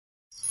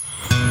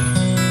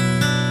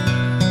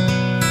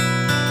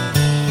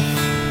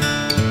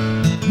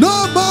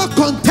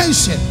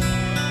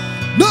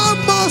revelation. No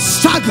more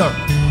struggle.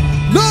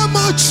 No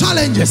more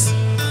challenges.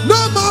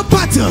 No more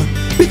battle.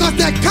 Because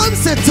there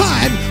comes a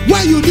time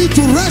where you need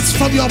to rest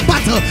from your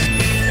battle.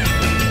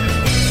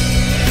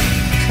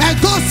 And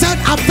God said,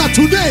 after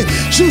today,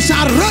 you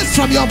shall rest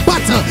from your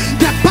battle.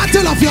 The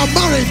battle of your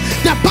marriage,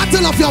 the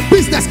battle of your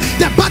business,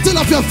 the battle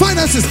of your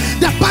finances,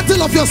 the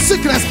battle of your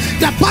sickness,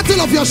 the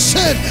battle of your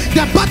shame,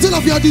 the battle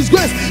of your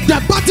disgrace,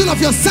 the battle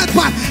of your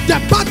setback, the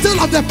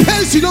battle of the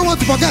pains you don't want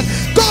to forget.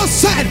 God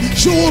said,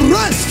 you will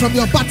rest from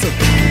your battle.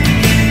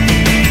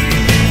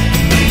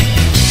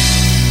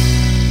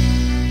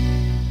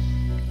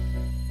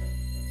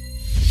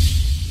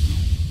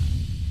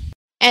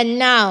 And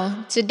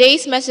now,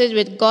 today's message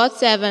with God's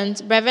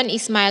servant, Reverend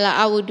Ismaila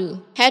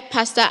Awudu, Head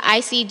Pastor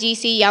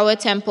ICGC Yahweh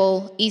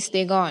Temple, East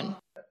Legon.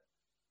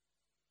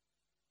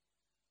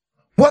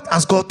 What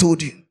has God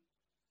told you?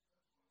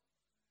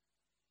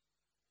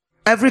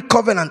 Every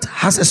covenant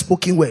has a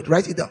spoken word.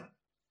 Write it down.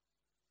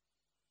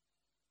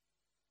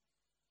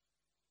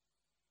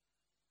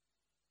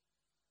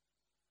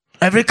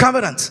 Every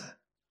covenant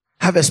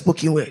have a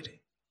spoken word.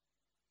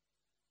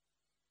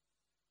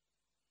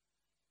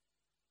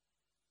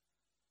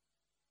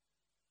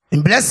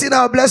 In blessing,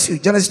 I'll bless you.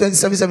 Genesis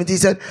 27:17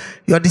 said,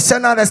 your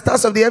descendants are the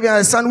stars of the heaven and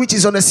the sun which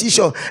is on the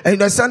seashore, and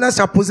your descendants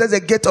shall possess the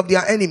gate of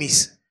their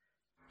enemies.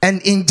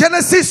 And in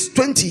Genesis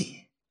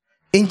 20,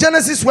 in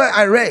Genesis where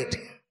I read,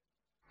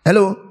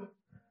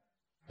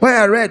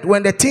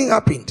 when the thing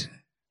happened,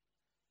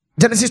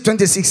 Genesis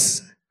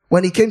 26,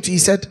 when he came to, he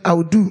said, I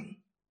will do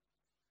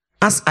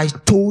as I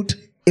told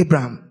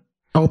Abraham.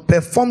 I will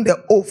perform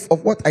the oath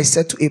of what I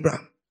said to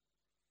Abraham.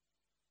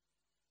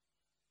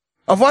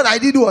 Of what I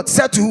did, what?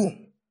 Said to who?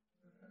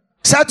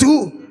 Said to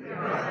who?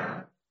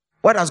 Abraham.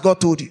 What has God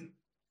told you?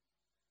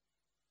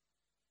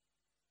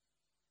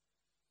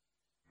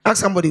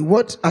 Ask somebody,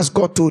 what has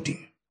God told you?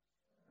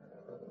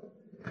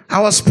 I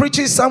was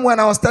preaching somewhere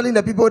and I was telling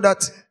the people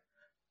that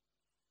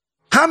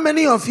how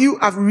many of you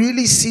have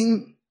really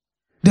seen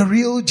the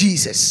real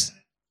Jesus?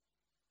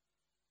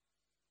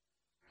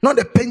 Not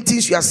the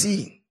paintings you are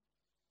seeing.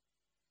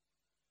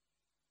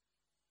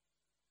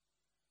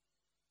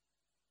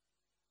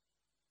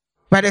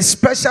 By the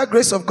special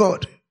grace of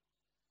God,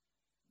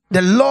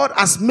 the Lord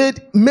has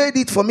made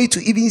it for me to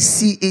even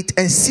see it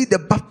and see the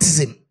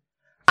baptism.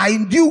 I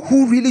knew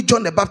who really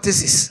John the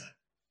Baptist is.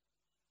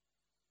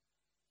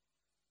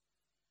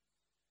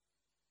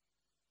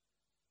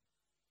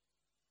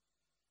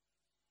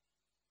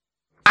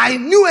 I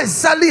knew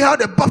exactly how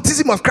the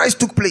baptism of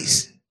Christ took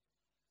place.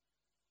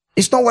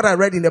 It's not what I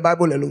read in the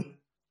Bible alone.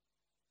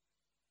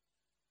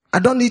 I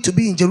don't need to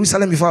be in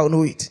Jerusalem before I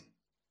know it.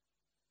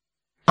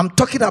 I'm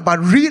talking about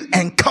real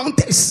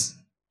encounters.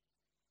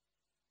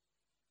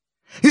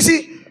 You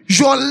see,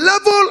 your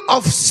level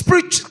of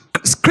spiritual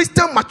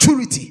Christian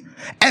maturity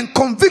and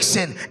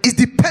conviction is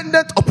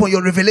dependent upon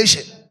your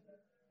revelation.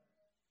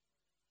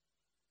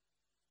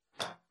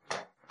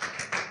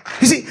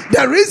 You see,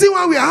 the reason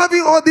why we are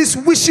having all this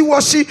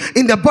wishy-washy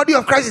in the body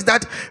of Christ is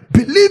that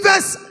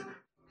believers,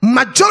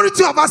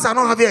 majority of us are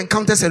not having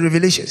encounters and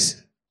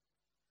revelations.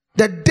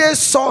 The day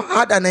Saul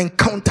had an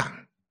encounter,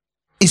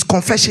 his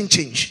confession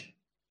changed.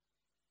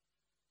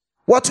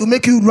 What will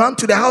make you run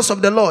to the house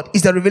of the Lord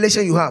is the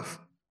revelation you have.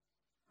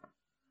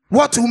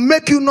 What will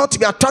make you not to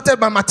be attracted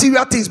by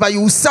material things, but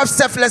you will serve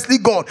selflessly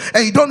God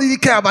and you don't really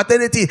care about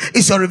anything,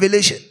 is your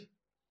revelation.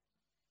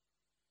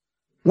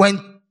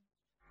 When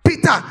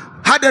Peter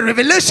had a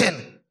revelation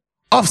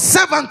of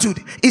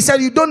servanthood, he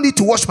said, you don't need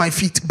to wash my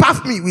feet,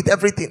 bath me with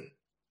everything.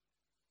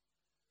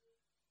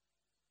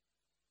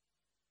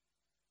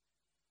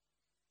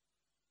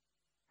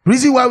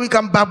 Reason why we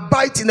can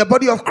backbite in the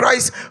body of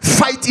Christ,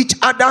 fight each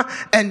other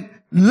and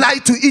lie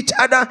to each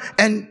other,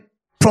 and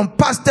from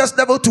pastor's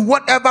level to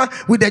whatever,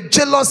 with the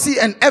jealousy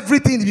and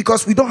everything,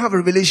 because we don't have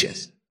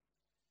revelations.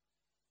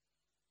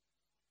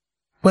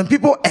 When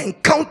people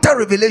encounter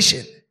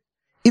revelation,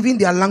 even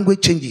their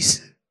language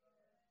changes.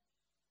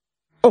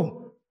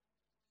 Oh,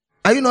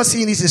 are you not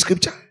seeing this in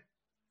scripture?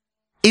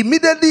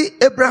 Immediately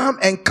Abraham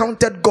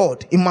encountered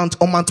God on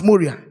Mount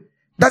Moriah.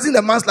 Doesn't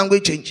the man's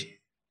language change?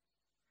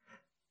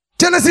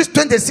 Genesis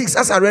 26,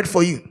 as I read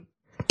for you.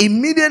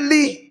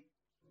 Immediately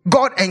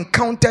God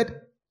encountered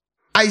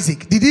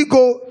Isaac. Did he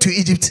go to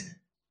Egypt?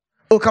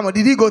 Oh, come on.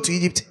 Did he go to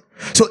Egypt?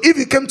 So if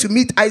you came to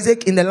meet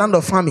Isaac in the land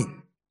of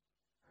famine,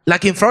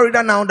 like in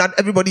Florida now that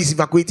everybody is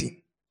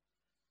evacuating,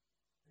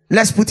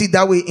 let's put it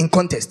that way in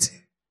context.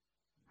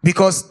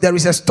 Because there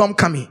is a storm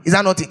coming. Is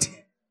that not it?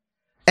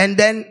 And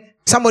then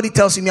somebody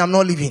tells me I'm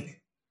not leaving.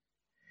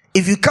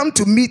 If you come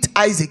to meet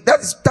Isaac,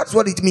 that's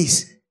what it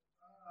means.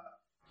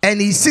 And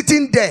he's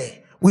sitting there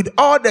with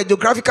all the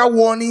geographical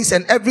warnings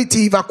and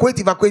everything. Evacuate.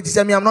 He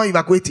said, me, I'm not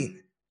evacuating.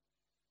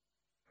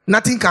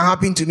 Nothing can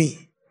happen to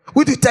me.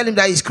 Would you tell him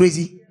that he's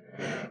crazy?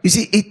 You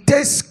see, it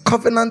takes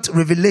covenant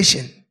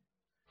revelation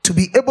to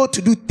be able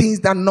to do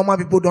things that normal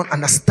people don't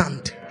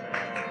understand.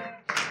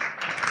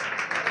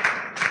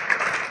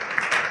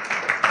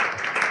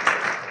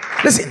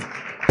 Listen,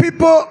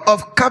 people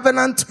of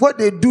covenant, what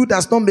they do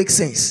does not make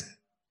sense.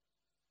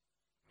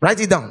 Write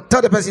it down.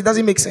 Tell the person it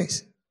doesn't make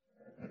sense.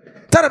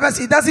 Tell the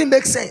person it doesn't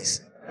make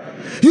sense.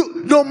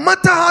 No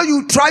matter how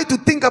you try to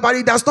think about it,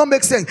 it does not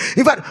make sense.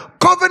 In fact,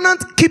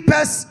 covenant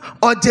keepers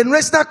or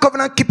generational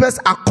covenant keepers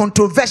are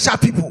controversial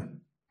people.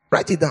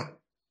 Write it down.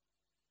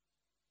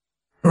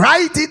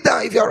 Write it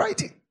down if you're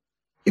writing.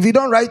 If you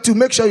don't write to,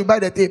 make sure you buy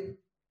the tape.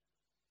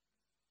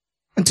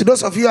 And to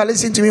those of you who are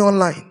listening to me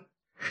online,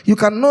 you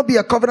cannot be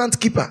a covenant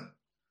keeper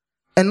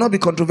and not be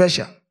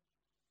controversial.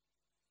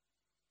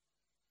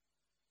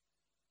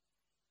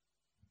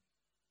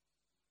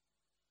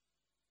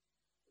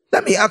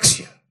 Let me ask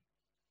you.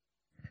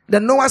 The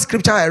Noah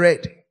scripture I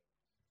read,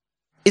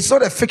 it's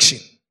not a fiction.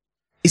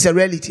 It's a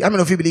reality. How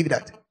many of you believe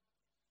that?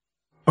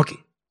 Okay.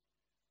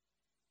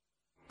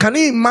 Can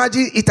you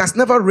imagine it has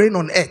never rained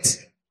on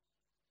earth?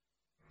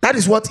 That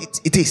is what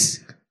it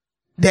is.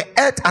 The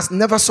earth has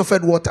never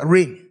suffered water,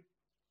 rain.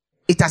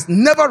 It has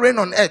never rained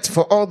on earth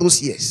for all those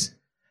years.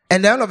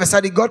 And then all of a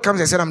sudden, God comes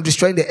and said, I'm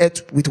destroying the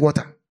earth with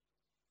water.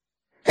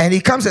 And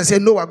he comes and says,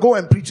 Noah, go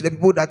and preach to the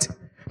people that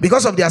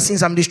because of their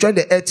sins, I'm destroying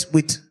the earth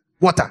with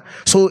water.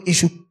 So it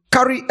should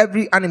carry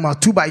every animal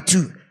 2 by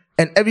 2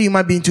 and every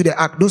human being to the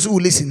ark. Those who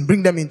listen,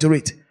 bring them into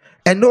it.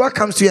 And Noah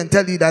comes to you and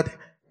tell you that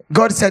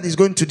God said he's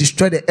going to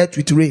destroy the earth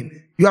with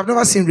rain. You have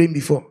never seen rain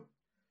before.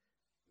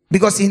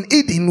 Because in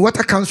Eden,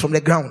 water comes from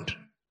the ground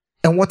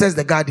and waters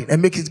the garden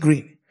and makes it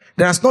green.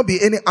 There has not been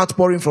any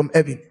outpouring from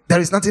heaven. There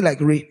is nothing like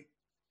rain.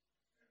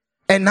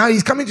 And now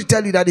he's coming to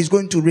tell you that it's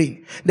going to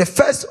rain. The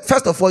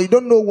first of all, you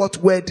don't know what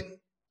word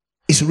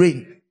is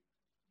rain.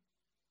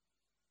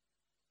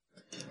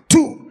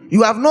 2,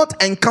 you have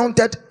not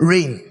encountered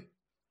rain.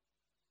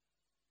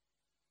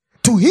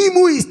 To him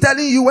who is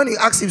telling you when you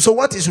ask him, so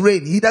what is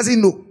rain? He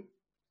doesn't know.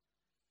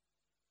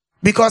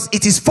 Because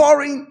it is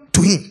foreign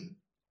to him.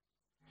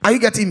 Are you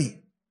getting me?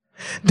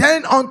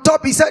 Then on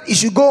top he said he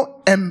should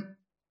go and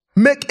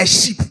make a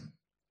ship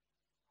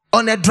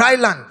on a dry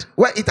land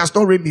where it has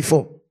not rained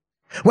before.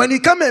 When you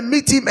come and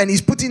meet him and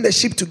he's putting the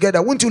ship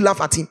together, won't you laugh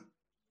at him?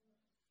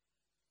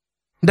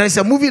 There is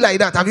a movie like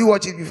that. Have you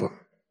watched it before?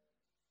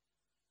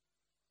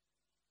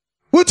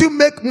 Would you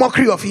make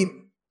mockery of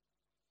him?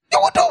 You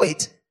will do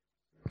it.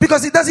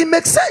 Because it doesn't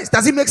make sense.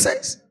 Does it make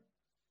sense?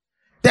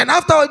 Then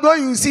after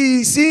you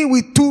see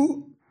with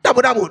 2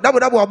 double,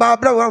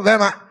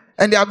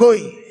 and they are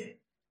going.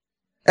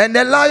 And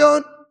the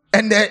lion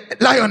and the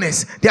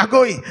lioness, they are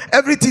going.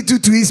 Everything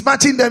to is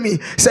matching them. He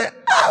say,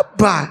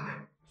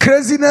 Abba,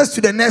 craziness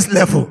to the next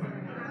level.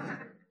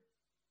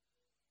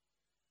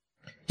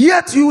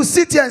 Yet you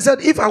sit here and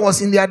said, if I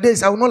was in their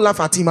days, I would not laugh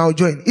at him, I would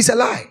join. It's a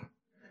lie.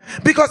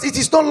 Because it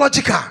is not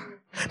logical.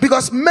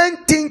 Because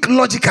men think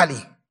logically.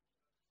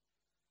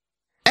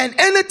 And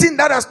anything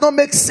that does not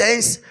make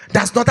sense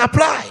does not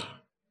apply.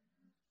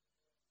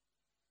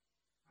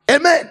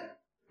 Amen.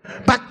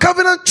 But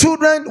covenant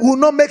children will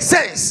not make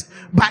sense.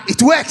 But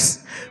it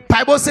works.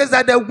 Bible says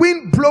that the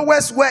wind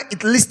bloweth where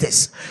it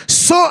listeth.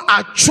 So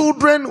are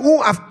children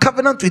who have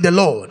covenant with the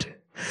Lord.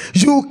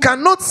 You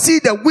cannot see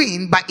the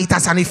wind, but it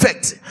has an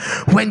effect.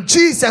 When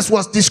Jesus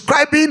was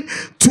describing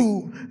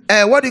to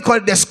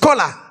the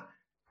scholar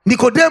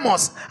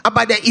Nicodemus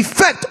about the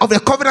effect of the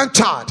covenant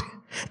child,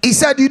 he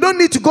said, you don't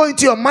need to go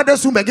into your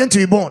mother's womb again to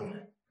be born.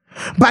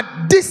 But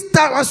this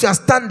time as you are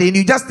standing,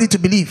 you just need to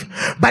believe.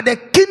 But the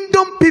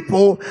kingdom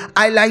people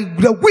are like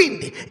the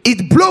wind.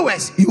 It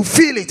blows, you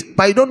feel it,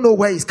 but you don't know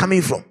where it's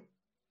coming from.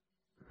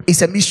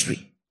 It's a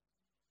mystery.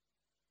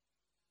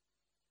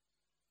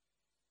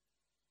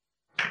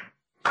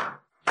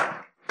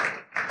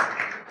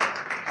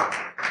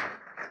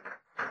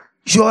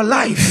 Your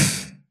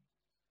life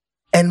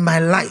and my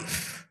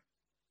life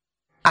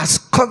as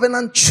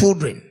covenant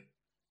children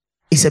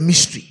is a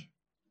mystery.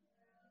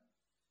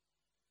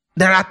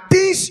 There are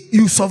things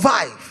you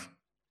survive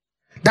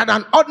that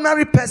an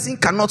ordinary person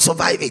cannot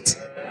survive it.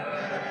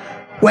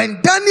 When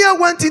Daniel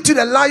went into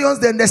the lions,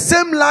 then the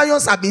same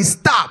lions have been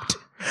stabbed.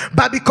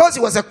 But because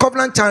he was a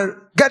covenant child,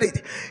 get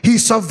it? He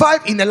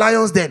survived in the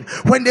lions den.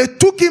 When they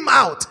took him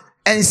out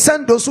and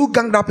sent those who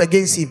ganged up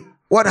against him,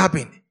 what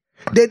happened?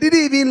 They didn't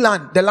even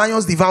land. The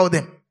lions devoured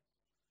them.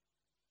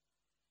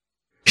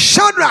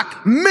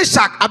 Shadrach,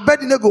 Meshach,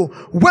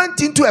 Abednego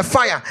went into a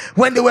fire.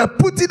 When they were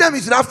putting them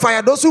into that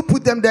fire, those who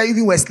put them there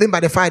even were slain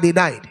by the fire. They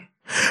died.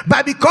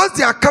 But because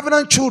they are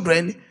covenant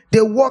children,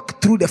 they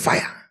walked through the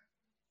fire.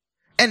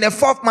 And the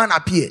 4th man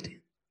appeared.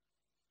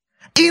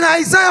 In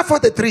Isaiah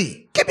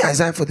 43. Give me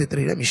Isaiah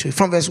 43. Let me show you.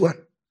 From verse 1.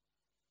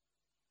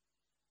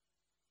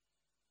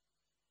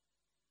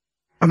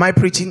 Am I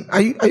preaching?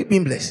 Are you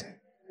being blessed?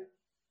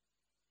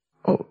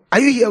 Oh, are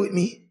you here with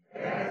me?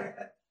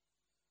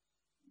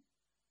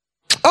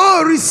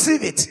 Oh,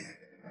 receive it.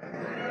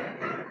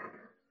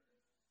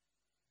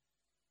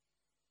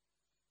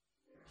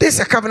 This is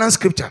a covenant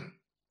scripture.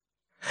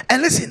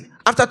 And listen,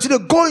 after today,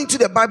 go into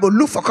the Bible,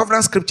 look for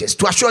covenant scriptures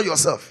to assure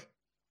yourself.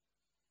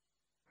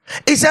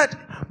 He said,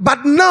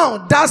 but now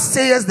thus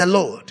says the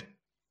Lord.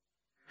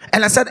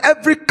 And I said,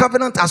 every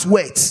covenant has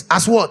words.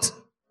 As what?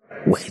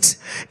 Words.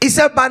 He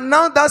said, but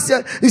now thus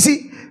says, you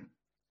see,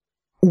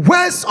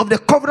 words of the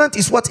covenant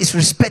is what is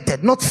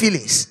respected, not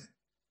feelings.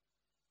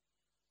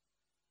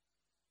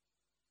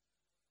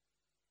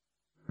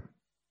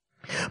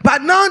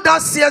 But now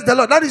that says the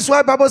Lord. That is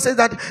why the Bible says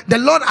that the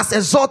Lord has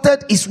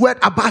exalted his word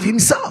above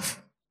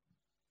himself.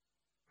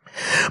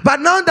 But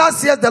now that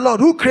says the Lord,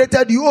 who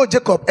created you, O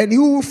Jacob, and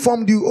who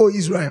formed you, O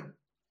Israel.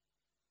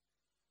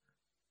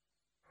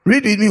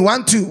 Read with me,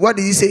 1, 2. What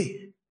did he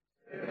say?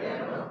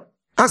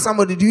 Ask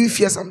somebody, do you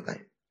fear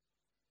sometimes?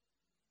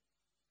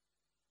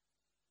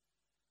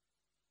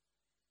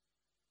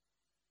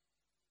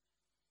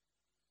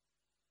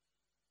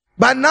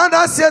 But now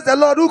that says the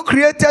Lord, who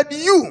created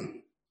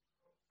you,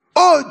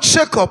 O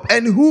Jacob,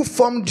 and who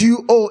formed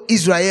you, O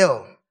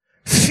Israel.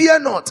 Fear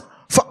not,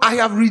 for I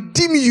have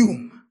redeemed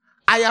you.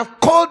 I have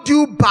called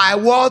you by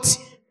what?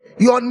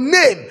 Your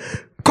name.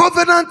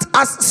 Covenant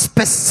as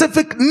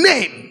specific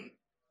name.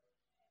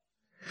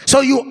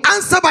 So you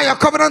answer by your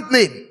covenant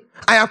name.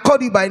 I have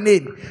called you by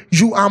name.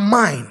 You are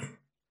mine.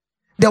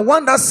 The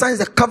one that signs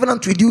the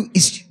covenant with you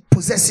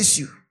possesses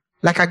you.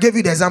 Like I gave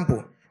you the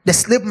example. The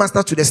slave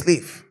master to the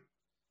slave.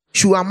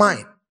 You are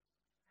mine.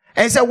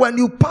 And he said, when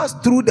you pass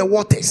through the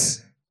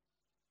waters,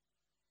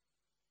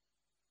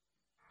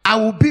 I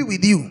will be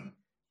with you.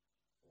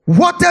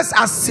 Waters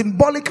are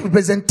symbolic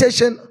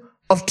representation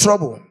of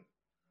trouble,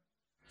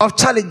 of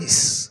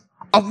challenges,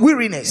 of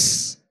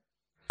weariness,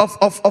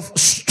 of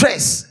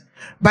stress.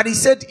 But he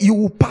said, you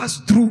will pass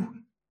through.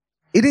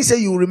 He didn't say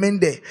you will remain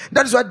there.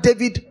 That is why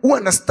David, who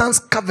understands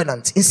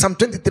covenant, in Psalm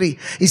 23,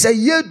 he said,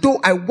 yea, though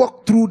I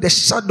walk through the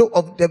shadow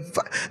of the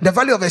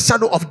valley of the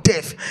shadow of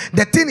death.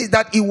 The thing is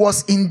that he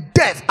was in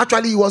death.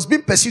 Actually, he was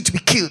being pursued to be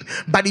killed.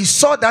 But he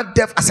saw that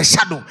death as a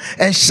shadow.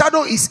 And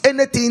shadow is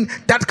anything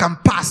that can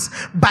pass.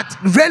 But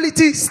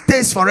reality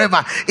stays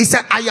forever. He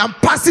said, I am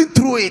passing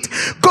through it.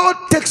 God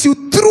takes you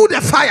through the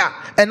fire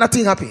and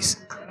nothing happens.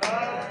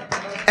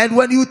 And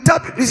when you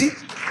tap, you see,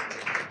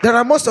 there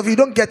are most of you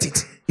don't get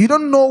it. You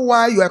don't know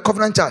why you are a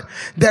covenant child.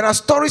 There are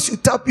stories you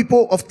tell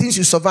people of things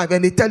you survive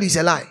and they tell you it's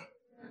a lie.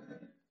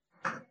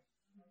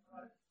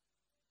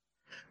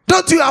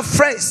 Don't you have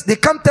friends? They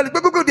come tell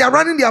you, they are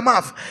running their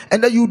mouth.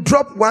 And then you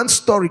drop one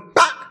story.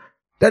 Bah!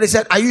 Then they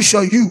said, are you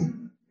sure?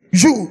 You.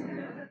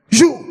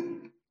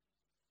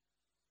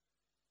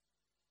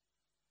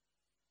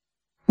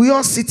 We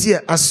all sit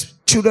here as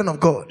children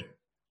of God.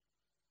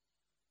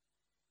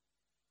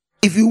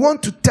 If we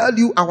want to tell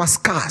you our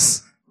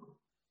scars,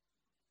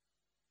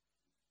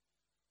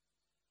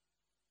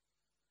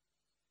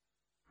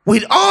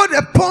 with all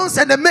the pawns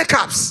and the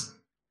makeups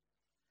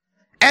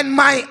and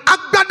my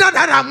agbada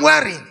that I'm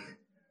wearing,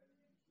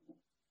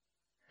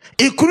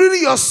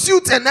 including your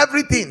suit and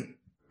everything,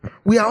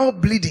 we are all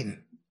bleeding.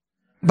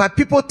 But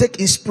people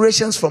take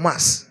inspirations from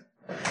us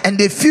and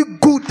they feel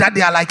good that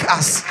they are like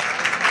us.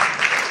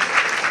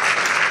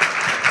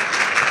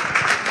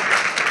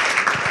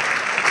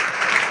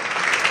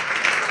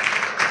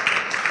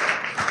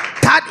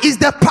 That is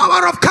the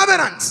power of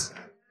covenant.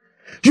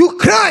 You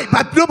cry,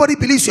 but nobody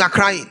believes you are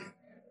crying.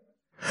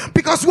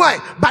 Because why?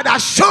 By the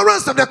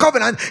assurance of the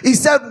covenant, he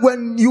said,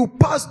 when you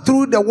pass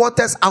through the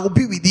waters, I will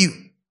be with you.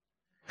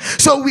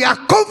 So we are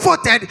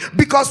comforted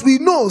because we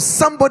know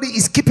somebody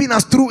is keeping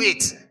us through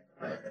it.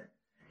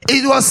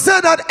 It was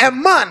said that a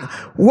man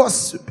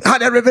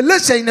had a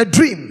revelation in a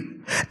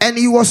dream, and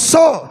he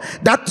saw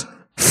that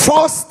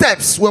 4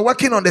 steps were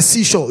walking on the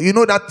seashore. You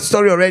know that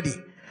story already.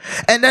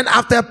 And then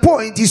after a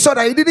point, he saw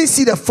that he didn't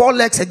see the 4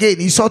 legs again.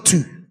 He saw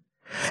 2.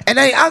 And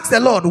then he asked the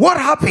Lord, what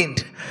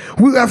happened?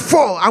 We were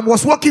 4 and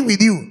was walking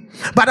with you,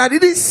 but I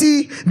didn't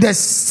see the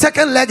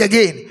second leg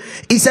again.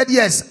 He said,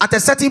 yes, at a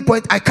certain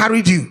point I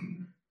carried you.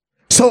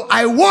 So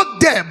I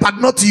walked there, but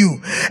not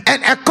you.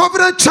 And a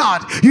covenant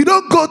child, you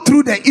don't go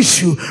through the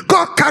issue.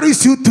 God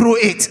carries you through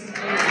it.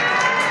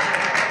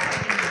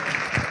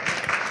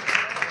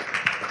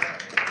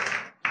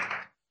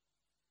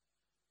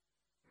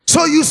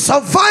 So you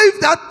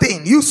survive that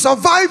thing. You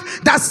survive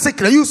that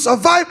sickness. You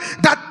survive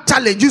that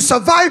challenge. You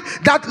survive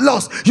that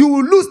loss. You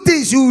will lose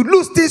things. You will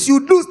lose this. You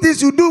lose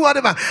this. You do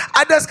whatever.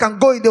 Others can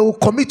go in. They will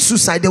commit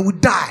suicide. They will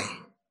die.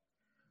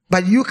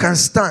 But you can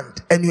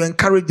stand and you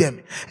encourage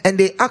them. And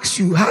they ask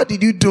you, how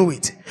did you do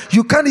it?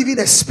 You can't even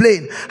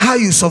explain how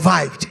you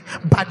survived.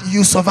 But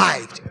you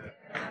survived.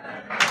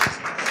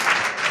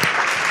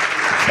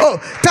 Oh,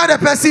 tell the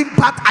person,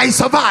 but I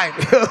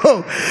survived.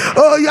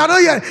 Oh, you are not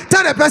here.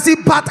 Tell the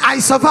person, but I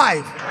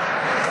survived.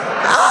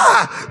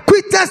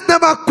 Quitters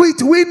never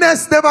quit.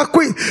 Winners never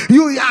quit.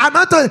 You are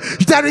not.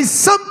 There is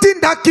something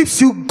that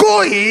keeps you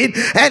going,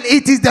 and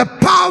it is the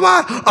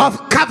power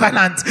of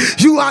covenant.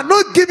 You are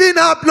not giving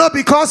up, not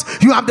because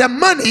you have the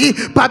money,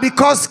 but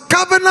because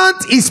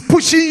covenant is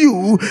pushing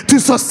you to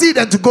succeed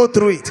and to go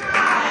through it.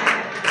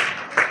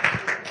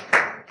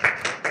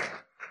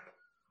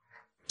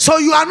 So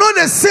you are not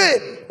the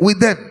same with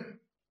them.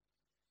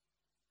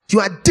 You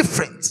are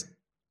different.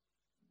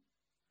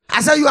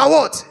 I said you are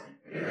what?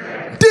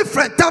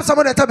 Different. Tell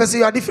somebody that time, say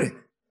you are different.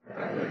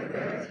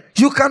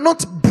 You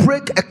cannot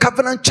break a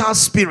covenant child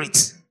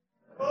spirit.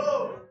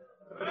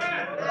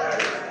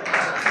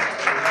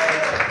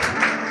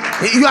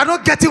 You are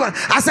not getting one.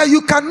 I said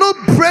you cannot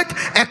break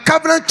a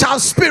covenant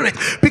child spirit,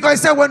 because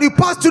he said when you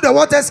pass through the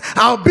waters,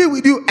 I'll be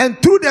with you, and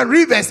through the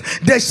rivers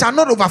they shall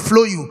not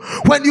overflow you.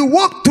 When you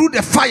walk through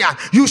the fire,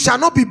 you shall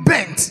not be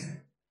burnt,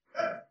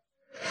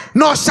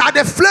 nor shall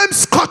the flames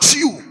scorch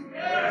you.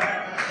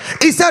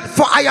 He said,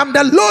 for I am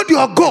the Lord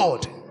your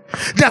God,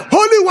 the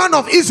Holy One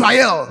of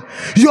Israel,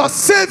 your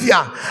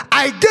Savior.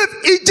 I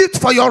gave Egypt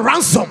for your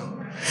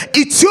ransom,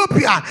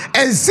 Ethiopia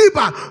and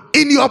Zebah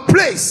in your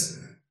place.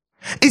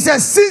 He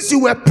says, since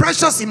you were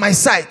precious in my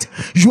sight,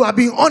 you are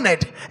being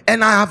honored,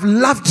 and I have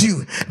loved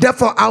you.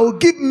 Therefore, I will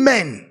give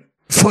men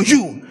for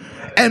you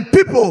and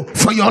people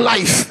for your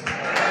life.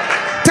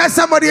 Tell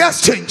somebody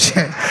exchange.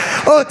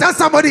 Oh, tell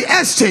somebody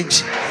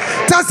exchange.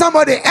 Tell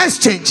somebody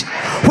exchange.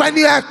 When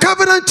you are a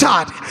covenant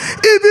child,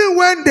 even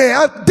when they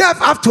have death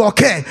have to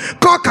occur,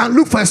 God can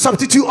look for a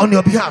substitute on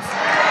your behalf.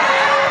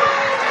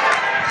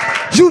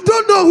 You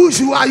don't know who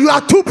you are. You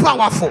are too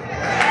powerful.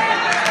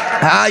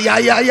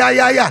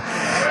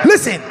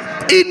 Listen,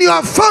 in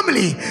your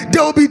family, they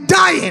will be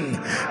dying,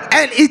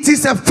 and it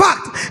is a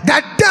fact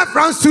that death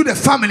runs through the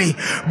family.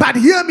 But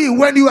hear me,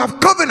 when you have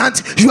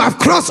covenant, you have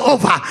crossed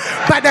over.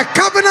 By the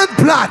covenant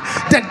blood,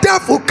 the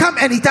death will come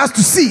and it has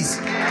to cease.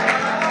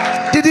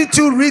 Didn't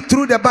you read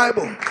through the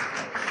Bible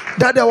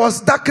that there was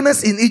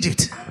darkness in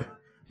Egypt,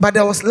 but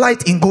there was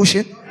light in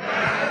Goshen?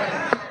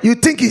 You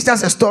think it's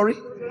just a story?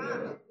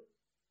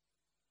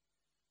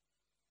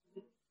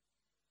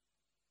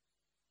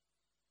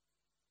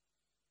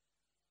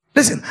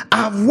 Listen, I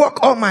have walked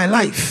all my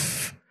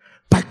life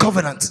by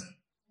covenant.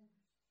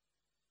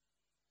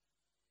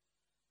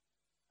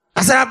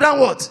 I said, I've done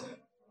what?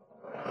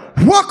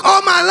 Walk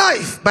all my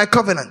life by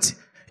covenant.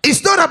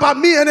 It's not about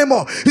me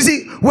anymore. You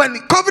see, when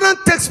covenant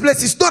takes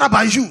place, it's not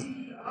about you.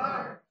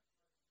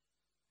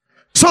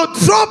 So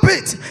drop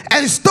it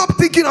and stop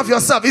thinking of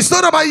yourself. It's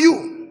not about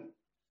you.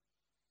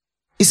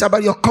 It's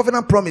about your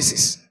covenant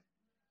promises.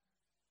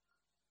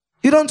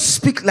 You don't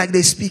speak like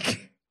they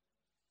speak.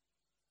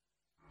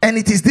 And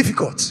it is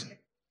difficult.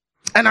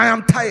 And I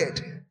am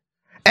tired.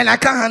 And I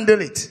can't handle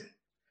it.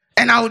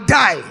 And I'll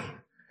die.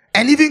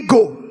 And even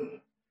go.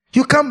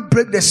 You can't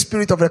break the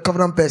spirit of a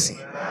covenant person.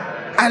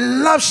 I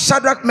love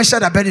Shadrach,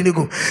 Meshach, and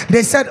Abednego.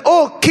 They said,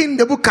 oh King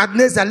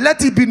Nebuchadnezzar,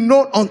 let it be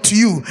known unto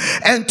you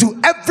and to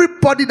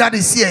everybody that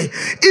is here,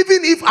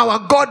 even if our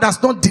God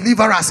does not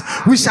deliver us,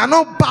 we shall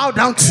not bow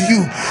down to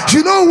you.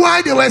 You know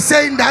why they were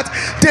saying that?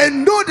 They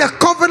know the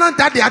covenant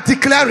that they are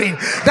declaring,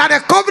 that the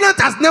covenant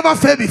has never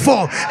failed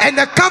before, and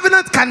the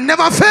covenant can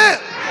never fail.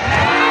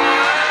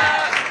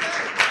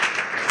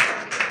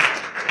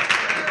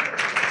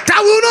 That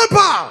will not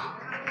bow.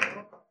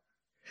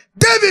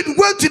 David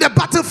went to the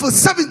battlefield,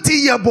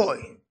 17-year boy,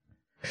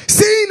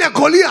 seeing a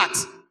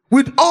Goliath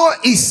with all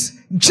his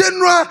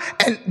general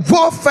and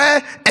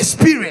warfare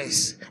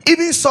experience.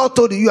 Even Saul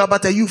told you are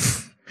but a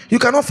youth. You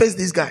cannot face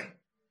this guy.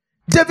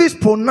 David's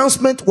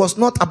pronouncement was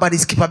not about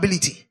his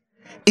capability.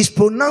 His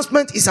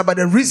pronouncement is about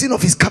the reason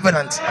of his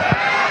covenant.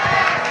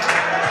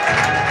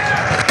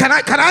 Can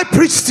I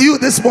preach to you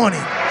this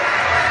morning?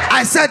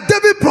 I said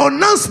David's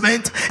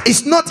pronouncement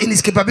is not in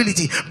his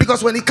capability,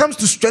 because when it comes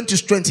to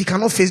strength, he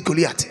cannot face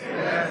Goliath.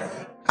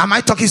 Yes. Am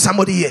I talking to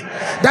somebody here?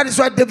 That is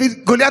why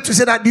Goliath will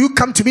say that, do you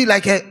come to me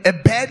like a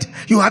bird?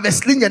 You have a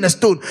sling and a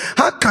stone.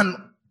 How can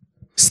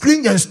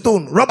sling and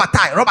stone, rubber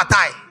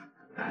tie,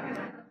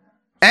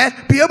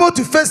 be able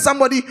to face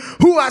somebody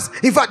who has,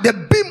 in fact, the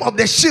beam of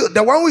the shield,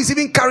 the one who is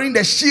even carrying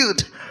the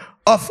shield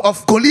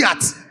of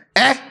Goliath,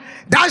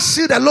 that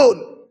shield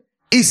alone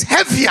is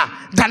heavier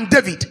than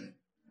David.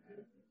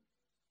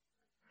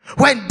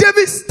 When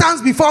David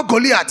stands before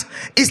Goliath,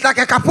 it's like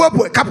a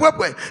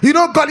kapwepwe. You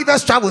know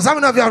Gulliver's Travels. How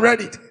many of you have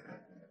read it?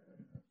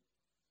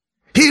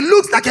 He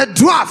looks like a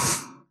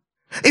dwarf.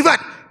 In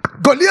fact,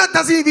 Goliath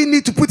doesn't even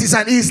need to put his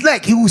hand in his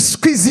leg. He will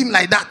squeeze him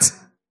like that.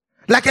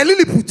 Like a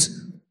Lilliput.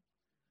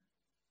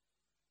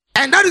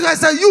 And that is why I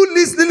said, you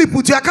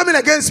Lilliput, you are coming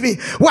against me.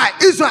 Why?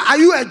 Israel, are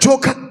you a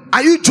joker?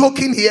 Are you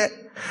joking here?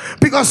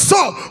 Because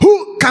Saul,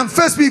 who can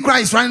first be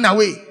Christ, running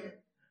away.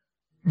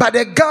 But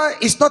the guy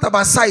is not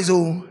about size,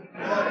 oh.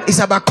 It's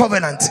about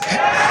covenant.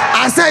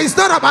 I say it's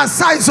not about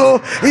size,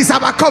 so it's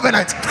about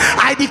covenant.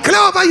 I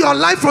declare over your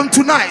life from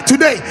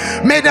today,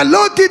 may the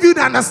Lord give you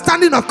the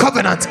understanding of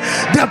covenant,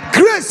 the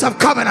grace of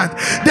covenant,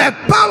 the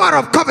power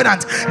of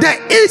covenant, the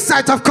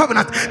insight of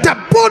covenant, the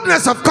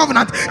boldness of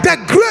covenant, the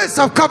grace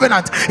of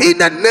covenant, in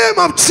the name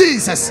of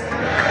Jesus.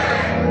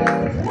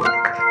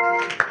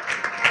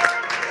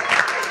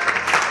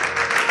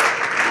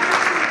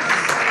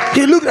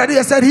 He looked at it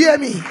and said, hear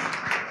me.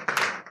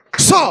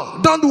 So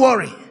don't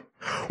worry.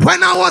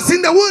 When I was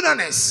in the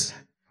wilderness,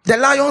 the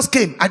lions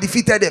came, I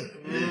defeated them.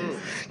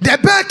 The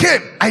bear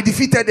came, I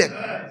defeated them.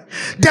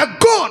 The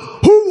God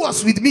who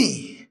was with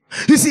me.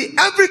 You see,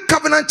 every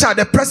covenant child,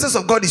 the presence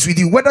of God is with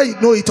you, whether you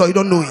know it or you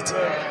don't know it.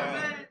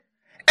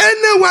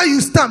 Anywhere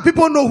you stand,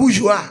 people know who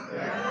you are.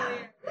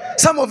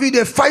 Some of you,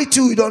 they fight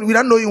you without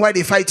knowing why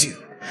they fight you.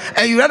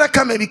 And you rather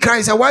come and be crying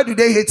and say, why do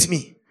they hate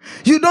me?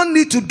 You don't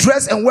need to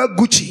dress and wear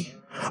Gucci,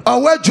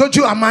 or wear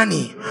Giorgio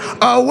Armani,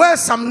 or wear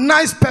some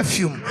nice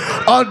perfume,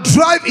 or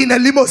drive in a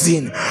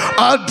limousine,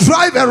 or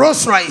drive a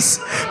Rolls Royce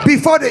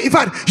before they, in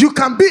fact, you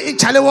can be in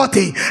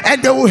Chalewati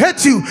and they will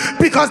hate you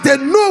because they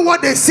know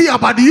what they see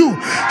about you.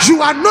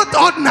 You are not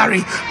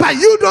ordinary, but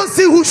you don't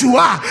see who you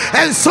are,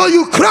 and so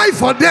you cry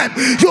for them,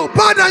 you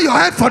bow down your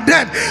head for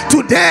them.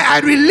 Today I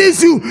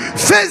release you.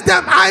 Face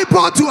them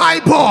eyeball to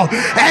eyeball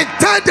and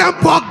tell them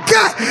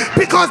forget,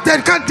 because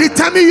they can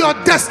determine your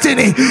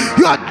destiny.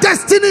 Your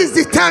destiny is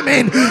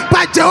determined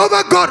by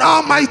Jehovah God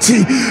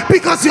Almighty,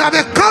 because you have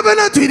a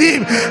covenant with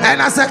him,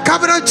 and as a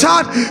covenant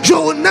child you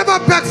will never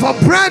beg for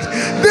bread,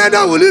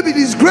 neither will you be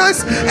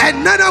disgraced,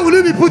 and neither will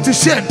you be put to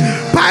shame.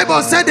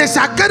 Bible said they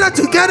shall gather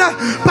together,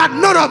 but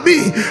not of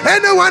me.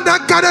 Anyone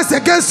that gathers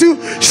against you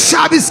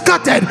shall be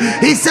scattered.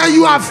 He said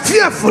you are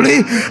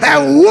fearfully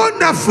and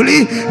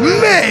wonderfully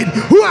made.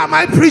 Who am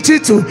I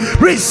preaching to?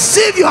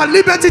 Receive your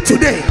liberty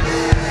today.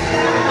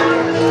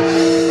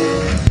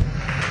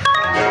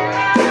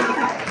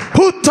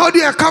 Who told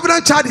you a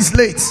covenant child is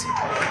late?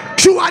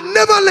 You are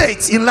never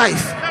late in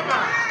life.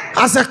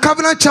 As a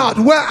covenant child,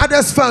 where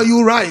others fell,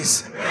 you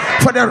rise.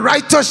 For the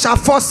righteous shall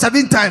fall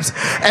 7 times,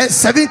 and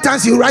 7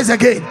 times you rise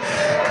again.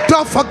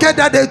 Don't forget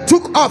that they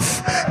took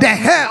off the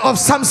hair of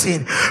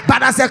Samson,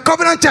 but as a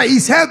covenant child,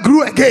 his hair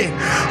grew again.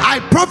 I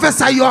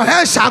prophesy your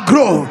hair shall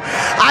grow.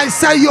 I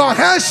say your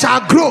hair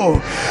shall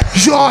grow.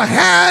 Your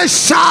hair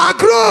shall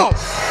grow.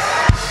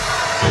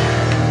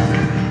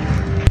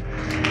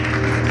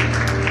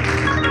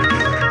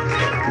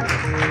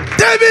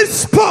 David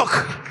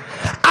spoke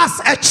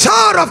as a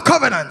child of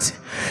covenant.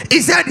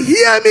 He said,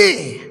 hear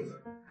me.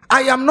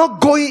 I am not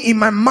going in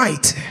my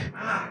might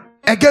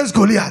against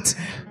Goliath,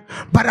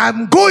 but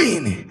I'm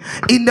going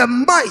in the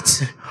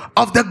might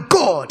of the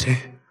God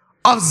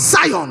of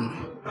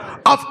Zion,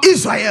 of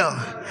Israel.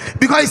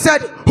 Because he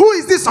said, who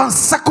is this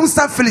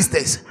uncircumcised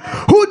Philistine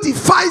who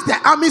defies the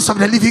armies of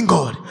the living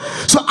God?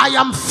 So I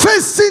am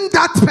facing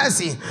that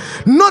person,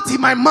 not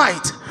in my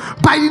might,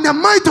 but in the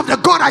might of the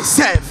God I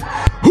serve,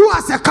 who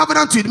has a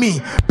covenant with me,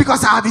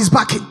 because I have his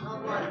backing.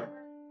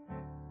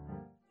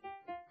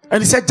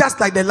 And he said, just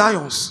like the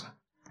lions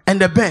and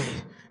the bear,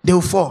 they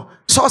will fall.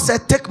 Saul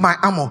said, take my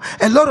armor.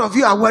 A lot of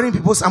you are wearing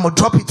people's armor.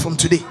 Drop it from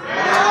today.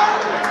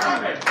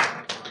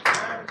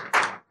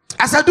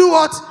 I said, do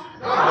what?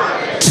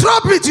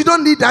 Drop it. You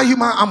don't need that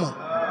human armor.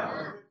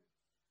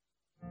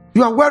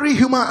 You are wearing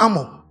human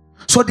armor,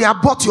 so they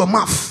have bought your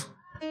mouth.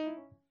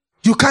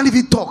 You can't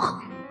even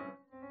talk.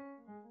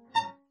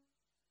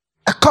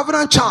 A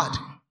covenant child.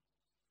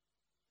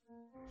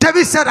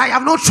 David said, I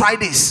have not tried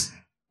this.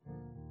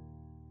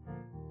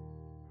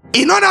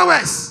 In other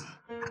words,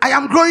 I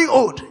am growing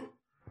old,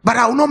 but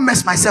I will not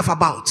mess myself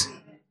about.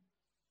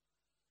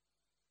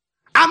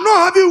 I'm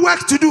not having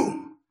work to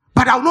do,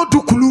 but I will not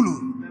do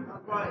kululu.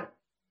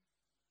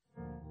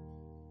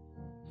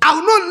 I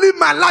will not live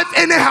my life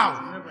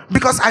anyhow,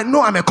 because I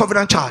know I'm a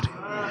covenant child.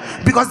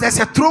 Because there's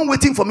a throne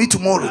waiting for me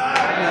tomorrow.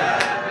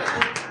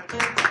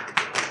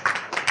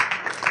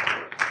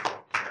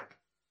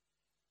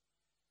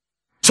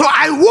 So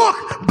I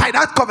walk by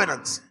that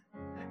covenant.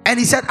 And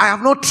he said, I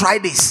have not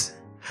tried this.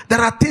 There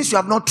are things you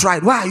have not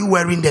tried. Why are you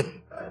wearing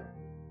them?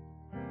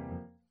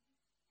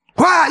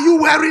 Why are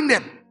you wearing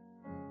them?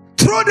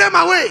 Throw them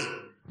away,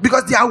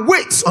 because they are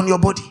weights on your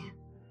body.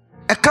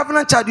 A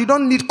covenant child, you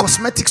don't need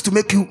cosmetics to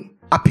make you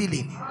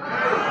appealing.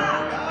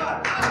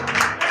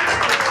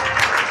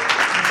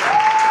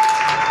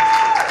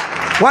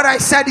 What I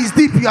said is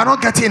deep. You are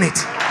not getting it.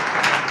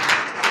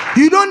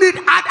 You don't need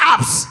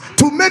ad-apps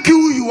to make you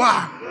who you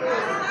are.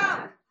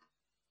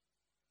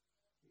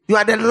 You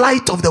are the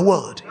light of the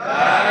world,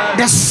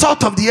 the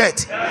salt of the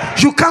earth.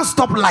 You can't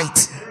stop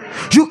light.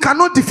 You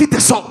cannot defeat the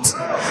salt.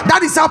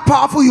 That is how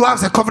powerful you are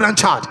as a covenant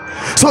child.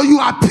 So you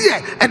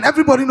appear and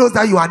everybody knows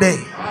that you are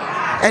there.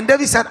 And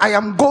David said, I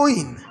am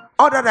going.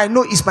 All that I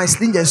know is my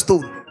sling and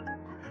stone.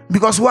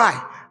 Because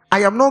why? I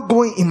am not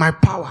going in my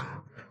power,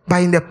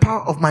 but in the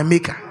power of my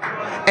maker.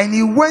 And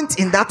he went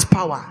in that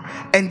power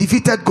and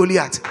defeated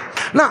Goliath.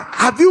 Now,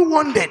 have you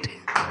wondered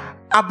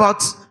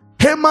about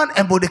Haman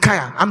and Mordecai?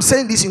 I'm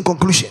saying this in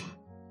conclusion.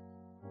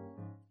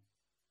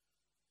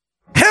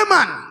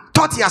 Haman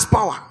thought he has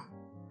power.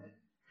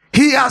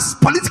 He has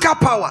political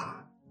power.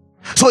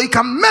 So he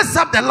can mess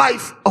up the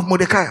life of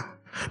Mordecai.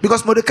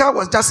 Because Mordecai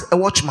was just a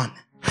watchman.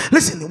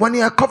 Listen, when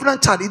you're a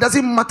covenant child, it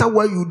doesn't matter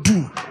what you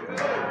do.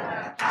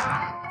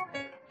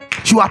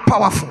 You are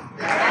powerful.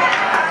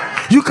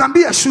 You can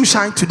be a shoe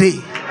shine today,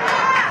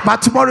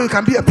 but tomorrow you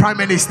can be a prime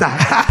minister. Am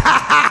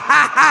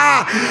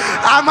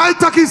I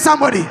talking to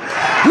somebody?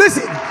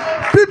 Listen,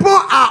 people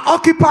are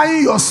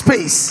occupying your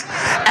space,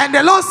 and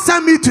the Lord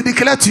sent me to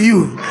declare to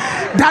you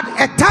that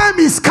a time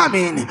is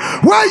coming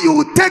where you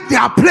will take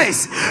their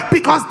place,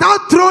 because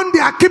that throne, they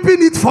are keeping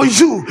it for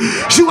you.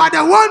 You are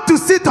the one to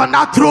sit on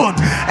that throne,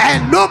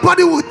 and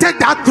nobody will take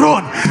that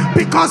throne,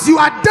 because you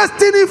are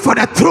destined for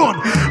the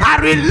throne. I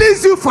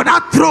release you for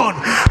that throne.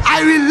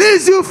 I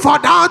release you for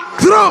that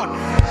throne.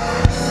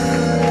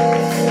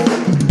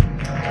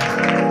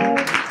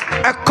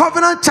 A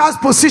covenant child's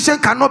position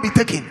cannot be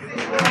taken.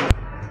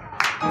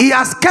 He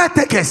has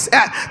caretakers.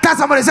 Tell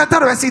somebody, say,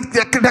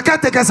 the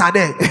caretakers are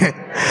there.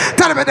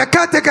 Tell them the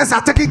caretakers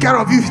are taking care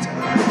of you.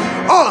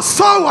 Oh,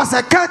 Saul was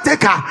a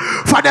caretaker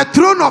for the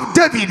throne of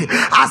David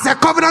as a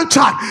covenant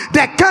child.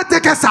 The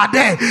caretakers are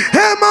there.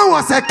 Haman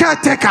was a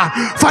caretaker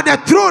for the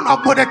throne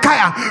of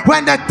Mordecai.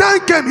 When the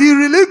time came, he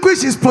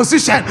relinquished his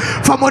position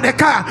for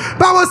Mordecai.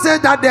 Bible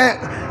said that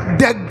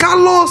the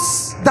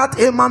gallows that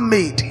Haman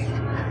made,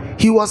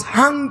 he was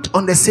hanged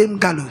on the same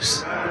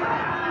gallows.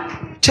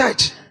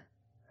 Church,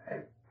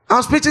 I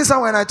was preaching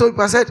somewhere and I told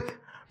people, I said,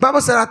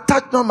 Bible said, I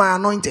touch not my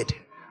anointed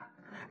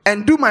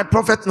and do my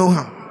prophet no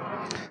harm.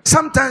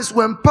 Sometimes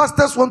when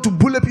pastors want to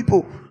bully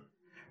people,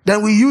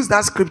 then we use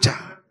that scripture.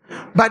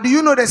 But do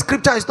you know the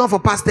scripture is not for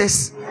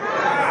pastors?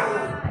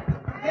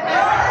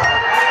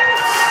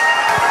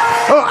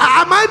 Oh,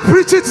 am I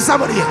preaching to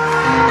somebody here?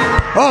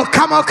 Oh,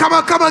 come on.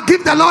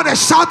 Give the Lord a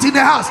shout in the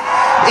house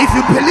if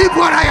you believe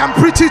what I am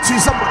preaching to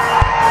somebody.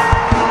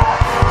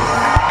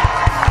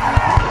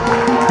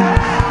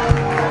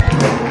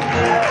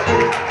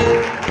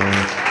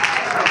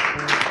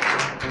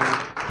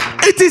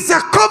 It is a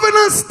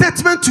covenant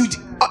statement to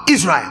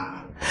Israel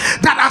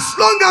that as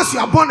long as you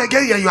are born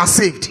again, you are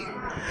saved.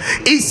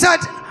 He said,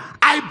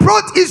 I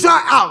brought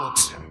Israel out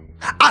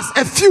as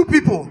a few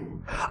people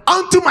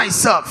unto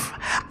myself.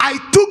 I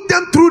took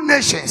them through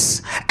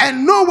nations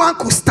and no one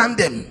could stand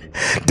them.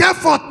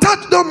 Therefore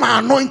touch not my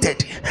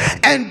anointed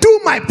and do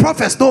my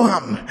prophets no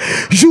harm.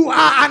 You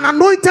are an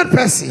anointed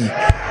person.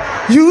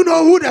 You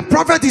know who the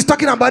prophet is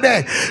talking about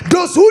there?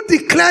 Those who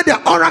declare the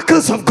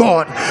oracles of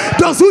God,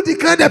 those who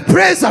declare the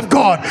praise of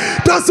God,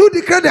 those who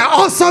declare the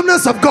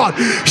awesomeness of God.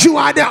 You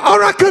are the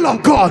oracle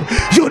of God.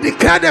 You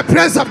declare the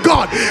praise of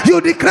God. You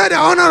declare the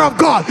honor of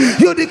God.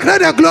 You declare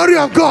the glory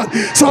of God.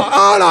 So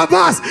all of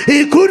us,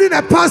 including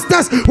the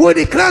pastors, will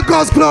declare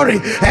God's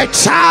glory. A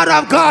child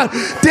of God,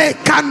 they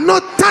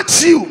cannot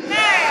touch you.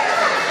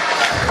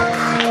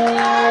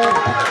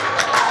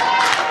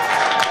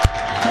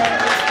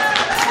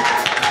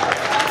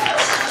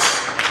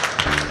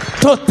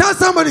 So tell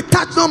somebody,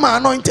 touch not my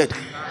anointed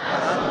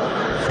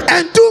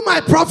and do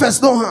my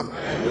prophets no harm.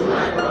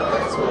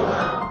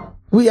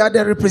 We are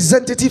the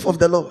representative of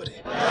the Lord.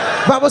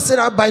 Bible said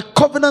that by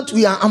covenant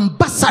we are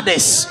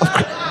ambassadors of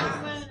Christ.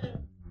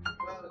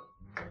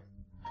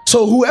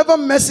 So whoever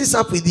messes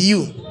up with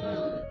you,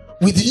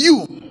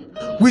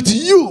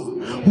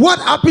 what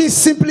happens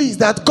simply is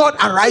that God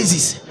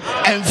arises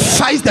and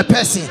fights the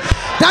person.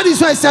 That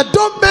is why I said,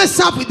 don't mess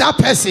up with that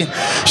person.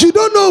 You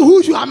don't know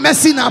who you are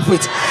messing up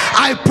with.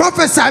 I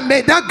prophesy,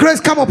 may that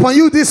grace come upon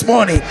you this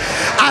morning.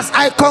 As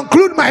I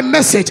conclude my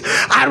message,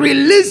 I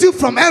release you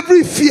from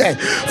every fear,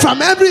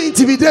 from every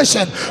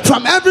intimidation,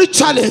 from every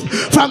challenge,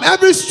 from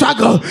every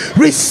struggle.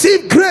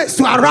 Receive grace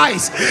to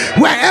arise.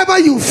 Wherever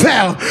you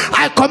fell,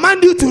 I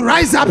command you to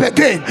rise up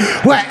again.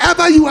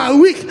 Wherever you are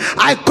weak,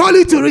 I call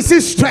you to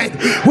receive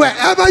strength.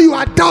 Wherever you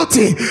are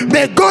doubting,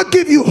 may God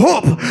give you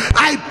hope.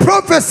 I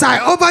prophesy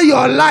over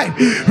your life.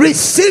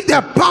 Receive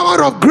the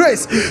power of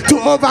grace to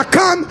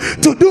overcome,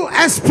 to do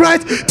exploit,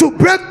 to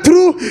break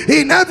through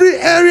in every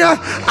area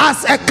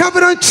as a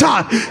covenant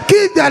child.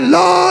 Give the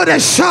Lord a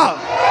shout.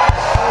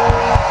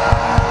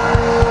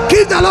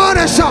 Give the Lord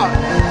a shout.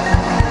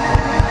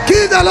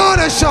 Give the Lord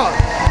a shout.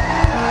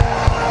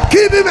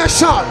 Give him a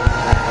shout.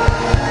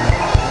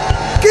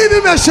 Give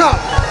him a shout.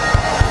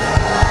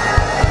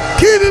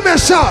 Give him a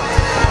shout.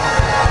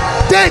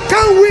 They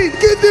can't win.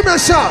 Give him a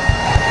shout.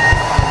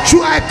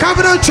 You are a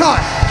covenant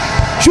child.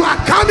 You are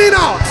coming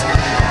out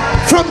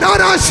from that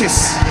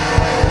ashes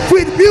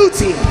with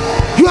beauty.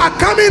 You are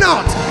coming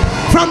out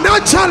from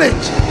that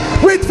challenge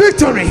with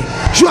victory.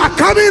 You are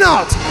coming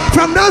out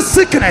from that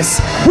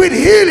sickness with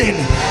healing.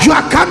 You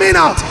are coming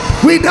out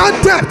with that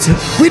debt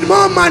with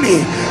more money.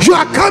 You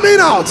are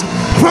coming out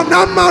from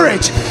that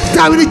marriage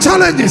that with the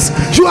challenges.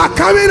 You are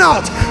coming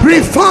out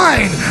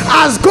refined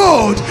as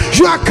gold.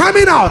 You are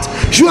coming out.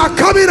 You are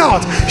coming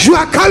out. You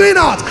are coming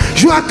out.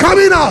 You are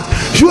coming out.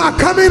 You are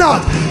coming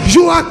out.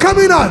 You are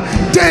coming out.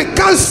 They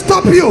can't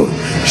stop you.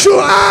 You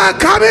are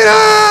coming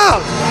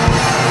out.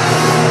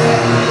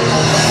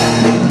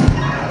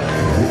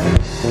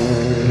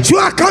 You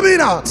are coming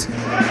out.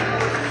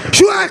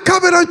 You are a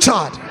covenant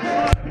child.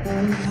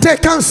 They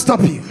can't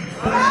stop you.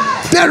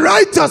 The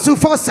righteous will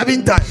fall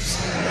 7 times,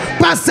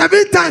 but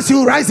 7 times you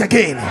will rise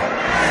again.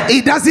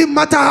 It doesn't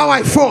matter how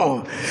I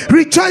fall.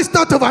 Rejoice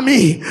not over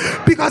me,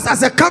 because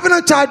as a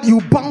covenant child you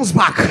bounce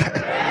back.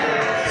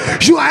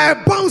 You are a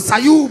bouncer.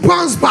 You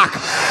bounce back.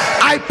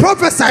 I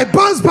prophesy,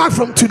 bounce back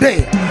from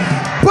today.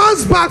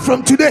 Bounce back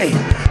from today.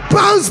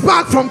 Bounce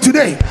back from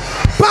today.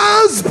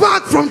 Bounce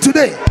back from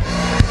today.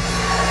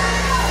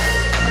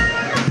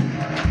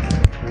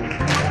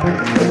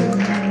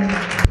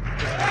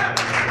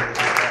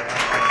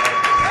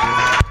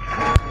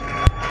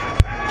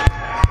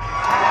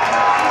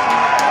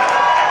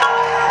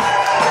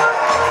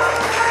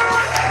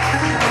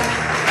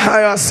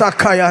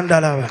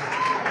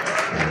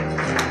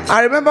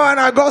 I remember when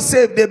I got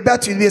saved, they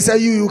bet with me. They said,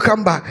 you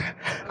come back.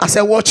 I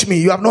said, watch me.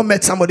 You have not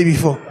met somebody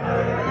before.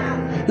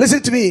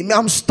 Listen to me.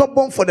 I'm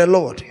stubborn for the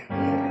Lord.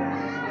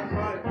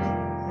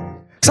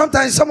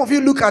 Sometimes some of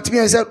you look at me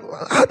and say,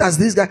 how does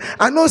this guy?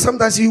 I know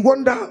sometimes you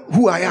wonder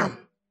who I am.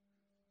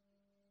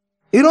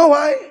 You know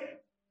why?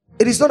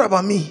 It is not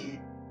about me.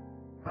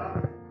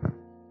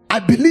 I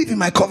believe in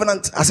my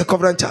covenant as a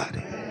covenant child.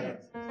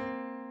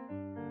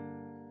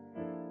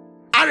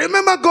 I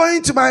remember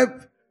going to my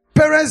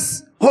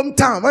parents'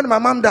 hometown when my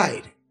mom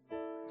died.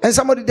 And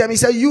somebody there, he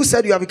said, you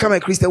said you have become a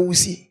Christian, we'll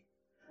see.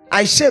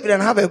 I shaved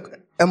and have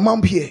a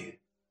mump here.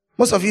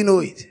 Most of you know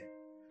it.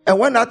 And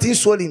when that thing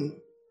swallowed him,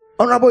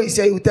 Honorable, he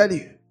said, he will tell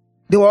you.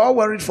 They were all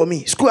worried for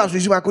me. School has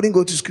resumed, I couldn't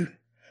go to school.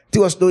 It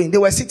was doing. They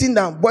were sitting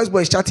down,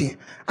 boys chatting.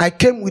 I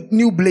came with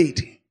new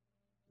blade,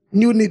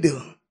 new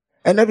needle,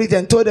 and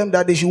everything. Told them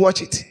that they should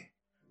watch it.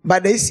 By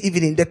this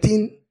evening, the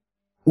thing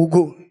will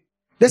go.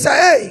 They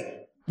said,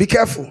 hey, be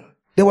careful.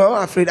 They were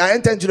all afraid. I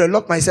entered into the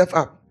lock myself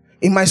up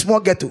in my small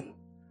ghetto.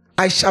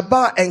 I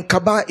shabba and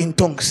kaba in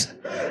tongues.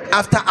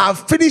 After I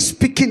finished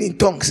speaking in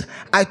tongues,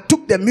 I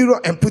took the mirror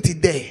and put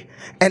it there.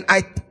 And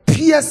I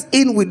pierced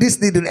in with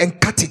this needle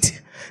and cut it.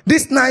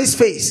 This nice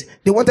face,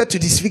 they wanted to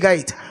disfigure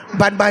it.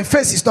 But my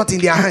face is not in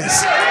their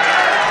hands.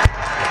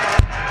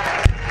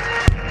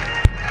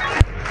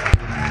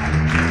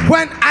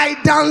 When I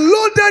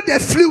downloaded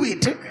the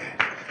fluid,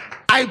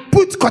 I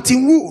put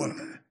cotton wool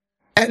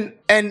and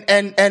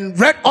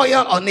red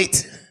oil on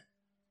it.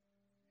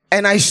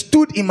 And I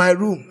stood in my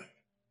room.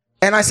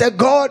 And I said,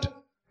 God,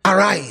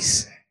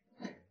 arise.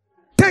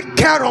 Take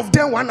care of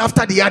them one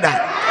after the other.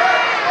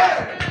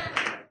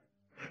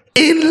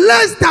 In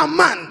less than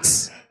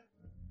months,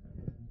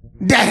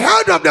 the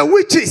head of the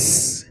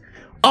witches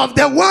of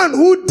the one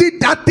who did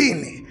that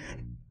thing,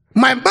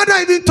 my mother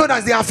even told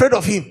us they are afraid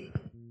of him.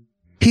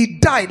 He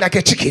died like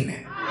a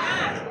chicken.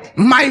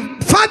 My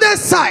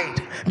father's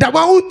side, the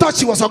one who thought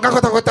she was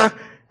Ogakota,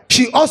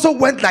 she also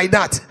went like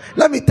that.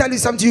 Let me tell you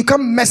something, you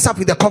can't mess up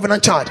with the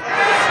covenant child.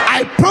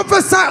 I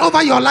prophesy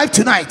over your life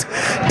tonight.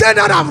 They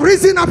that have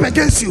risen up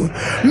against you,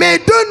 may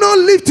they not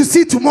live to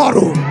see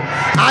tomorrow.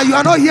 You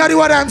are not hearing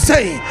what I'm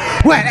saying.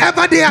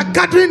 Wherever they are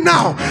gathering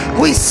now,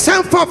 we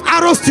send forth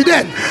arrows to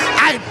them.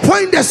 I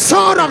point the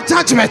sword of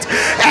judgment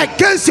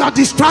against your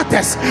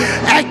distractors,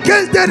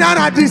 against them that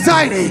are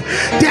desiring.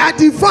 They are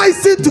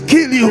devising to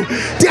kill you.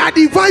 They are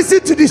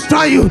devising to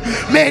destroy you.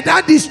 May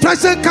that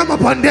destruction come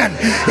upon them.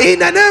 In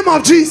the name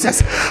of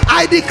Jesus,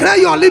 I declare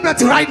your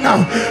liberty right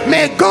now.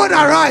 May God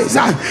arise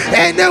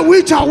and the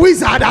witch or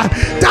wizard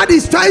that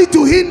is trying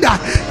to hinder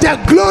the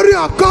glory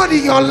of God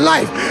in your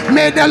life.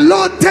 May the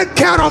Lord take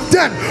care of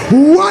them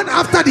one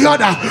after the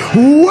other,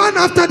 one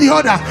after the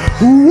other,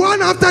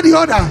 one after the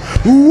other,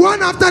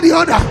 one after the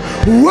other,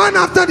 one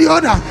after the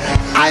other.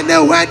 I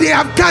know where they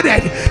have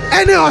gathered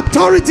any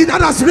authority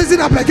that has risen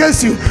up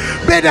against you.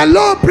 May the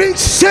Lord bring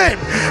shame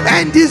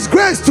and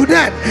disgrace to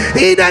them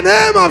in the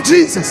name of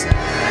Jesus.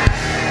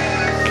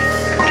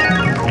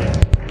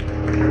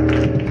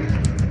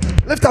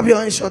 Lift up your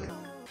hands short.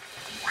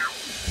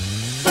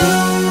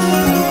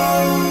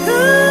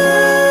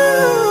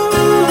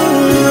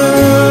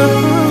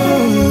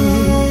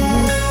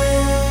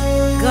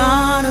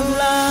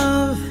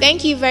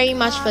 Thank you very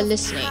much for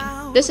listening.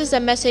 This is a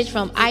message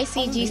from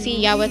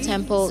ICGC Yahweh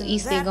Temple,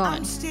 East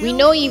Legon. We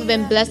know you've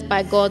been blessed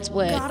by God's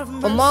word.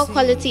 For more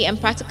quality and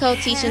practical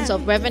teachings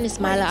of Reverend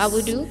Ismaila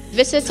Awudu,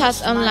 visit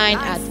us online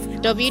at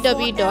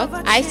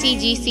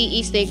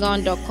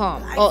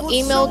www.icgceastlegon.com or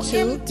email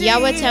to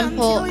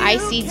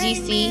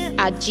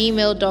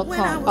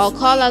yahwehtemple@icgc@gmail.com or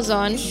call us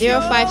on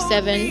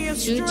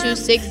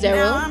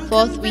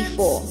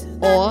 057-2260-434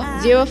 or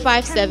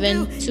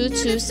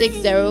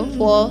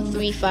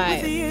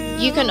 057-2260-435.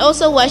 You can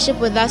also worship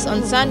with us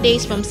on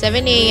Sundays from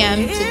 7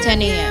 a.m. to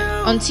 10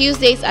 a.m., on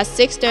Tuesdays at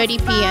 6:30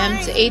 p.m.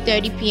 to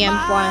 8:30 p.m.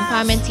 for our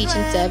empowerment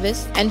teaching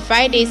service, and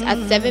Fridays at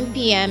 7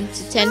 p.m.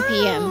 to 10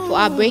 p.m. for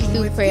our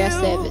breakthrough prayer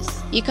service.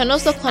 You can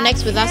also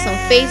connect with us on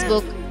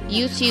Facebook,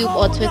 YouTube,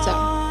 or Twitter.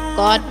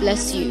 God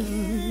bless you.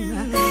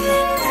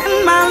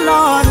 And my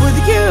Lord,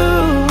 with you,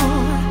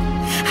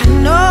 I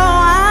know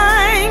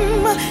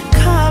I'm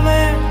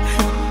covered.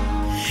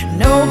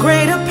 No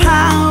greater